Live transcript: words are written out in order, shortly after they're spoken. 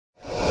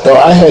So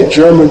I had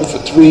German for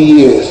 3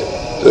 years,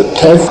 the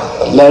 10th,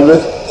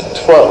 11th, and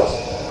 12th.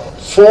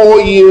 4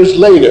 years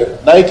later,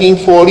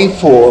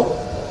 1944,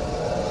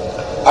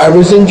 I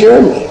was in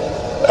Germany.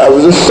 I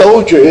was a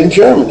soldier in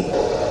Germany.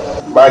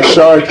 My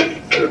sergeant,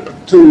 the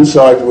platoon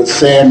sergeant, was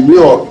Sam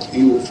York.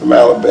 He was from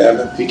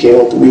Alabama. He came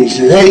up to me, he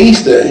said, "Hey,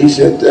 Easter," he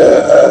said,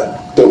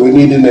 "so we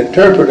need an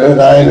interpreter, and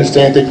I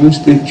understand that you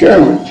speak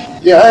German."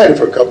 Yeah, I had it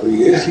for a couple of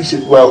years. He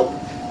said, "Well,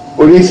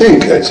 what do you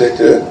think?" I said,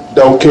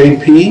 "No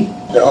KP,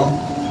 no."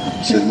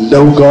 He said,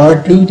 "No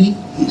guard duty?"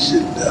 He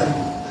said, "No."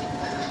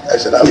 I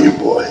said, "I'm your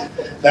boy."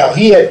 Now,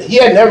 he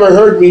had never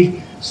heard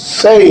me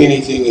say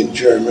anything in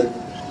German,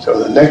 so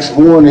the next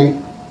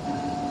morning,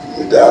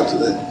 we went down to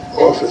the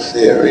office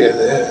area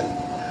there,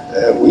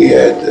 and we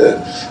had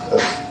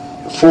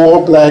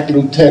 4 black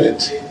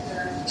lieutenants,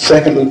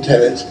 second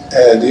lieutenants,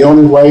 and the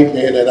only white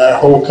man in our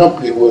whole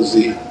company was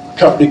the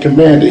company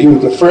commander. He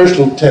was the first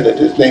lieutenant.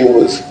 His name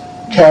was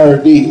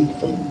Carradine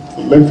from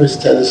Memphis,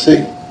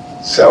 Tennessee.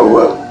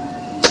 So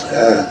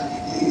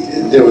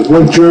there was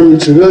one German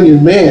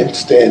civilian man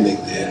standing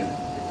there.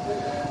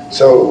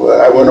 So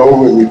I went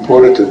over and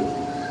reported to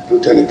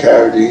Lieutenant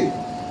Carradine,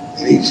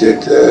 and he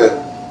said,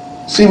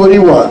 "See what he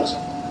wants."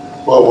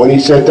 Well, when he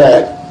said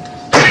that,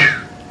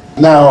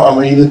 now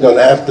I'm either going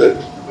to have to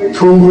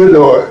prove it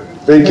or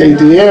vacate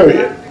the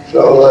area.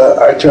 So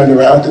I turned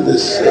around to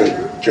this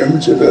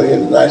German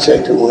civilian and I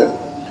said to him,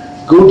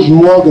 "Guten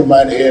Morgen,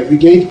 meine Herren, wie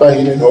geht's bei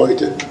Ihnen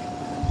heute?"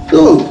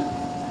 "Good."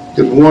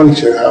 "Good morning,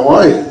 sir, how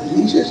are you?"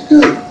 And he says,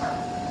 "Good."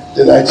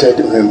 Then I said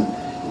to him,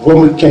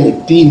 "Womit kann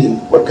ich dienen?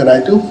 What can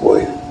I do for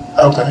you?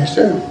 How can I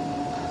serve you?"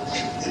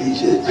 And he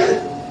said,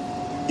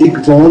 "Ich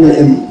wohne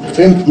im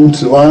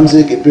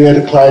 25, ich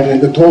werde Kleidung in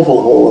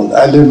Kartoffel holen.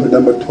 I live in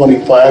number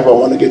 25, I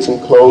want to get some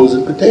clothes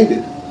and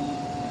potatoes."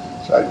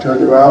 So I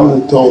turned around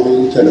and told the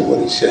lieutenant what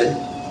he said.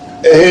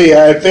 "Hey,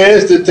 I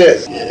passed the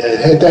test."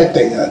 I had that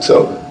thing on.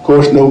 So, of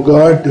course, no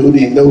guard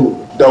duty, no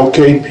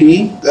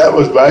KP. That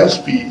was my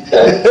speed.